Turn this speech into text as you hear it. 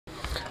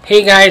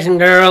Hey guys and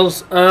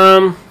girls,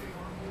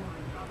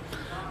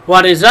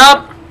 what is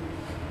up?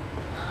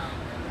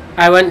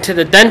 I went to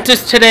the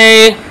dentist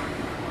today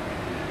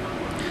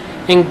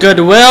in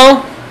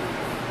Goodwill.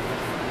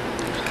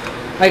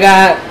 I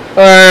got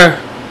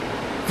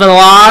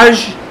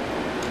Village.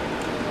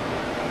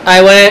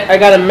 I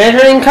got a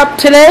measuring cup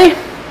today.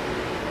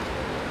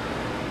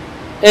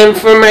 And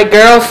for my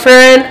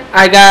girlfriend,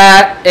 I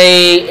got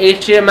a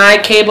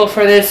HDMI cable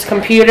for this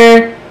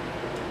computer,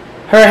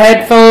 her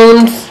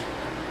headphones,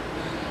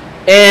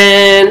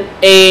 and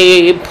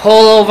a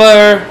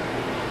pullover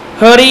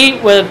hoodie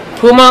with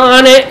Puma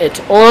on it.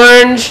 It's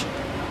orange.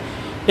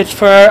 It's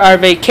for our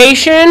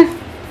vacation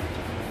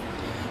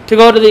to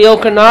go to the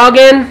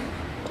Okanagan.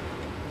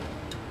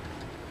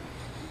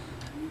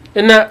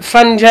 Isn't that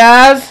fun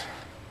jazz?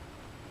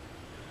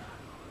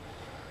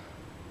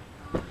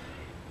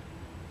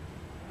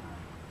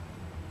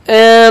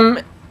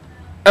 I'm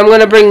going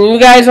to bring you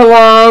guys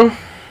along.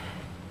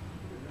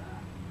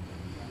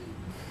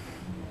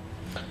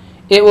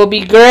 It will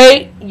be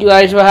great. You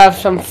guys will have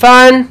some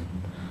fun.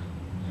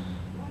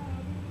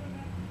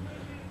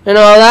 And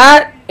all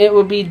that. It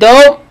will be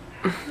dope.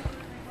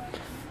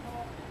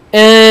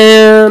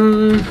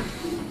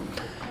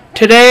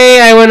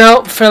 Today I went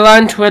out for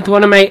lunch with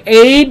one of my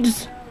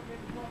aides.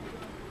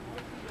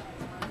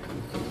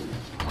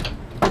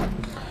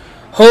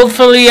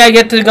 Hopefully I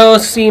get to go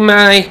see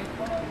my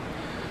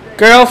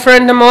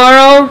girlfriend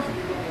tomorrow.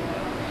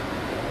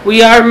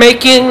 We are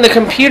making the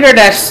computer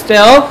desk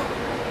still.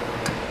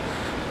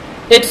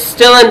 It's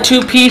still in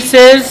two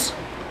pieces.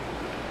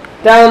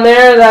 Down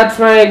there, that's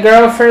my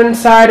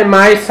girlfriend's side, and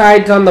my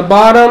side's on the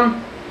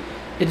bottom.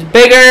 It's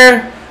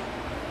bigger.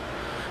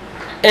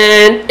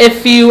 And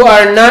if you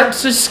are not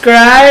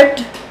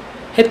subscribed,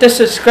 hit the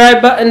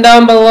subscribe button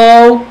down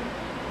below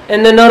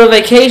and the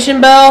notification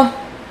bell.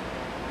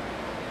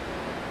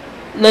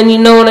 And then you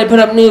know when I put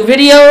up new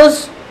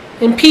videos.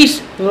 And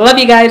peace. Love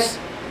you guys.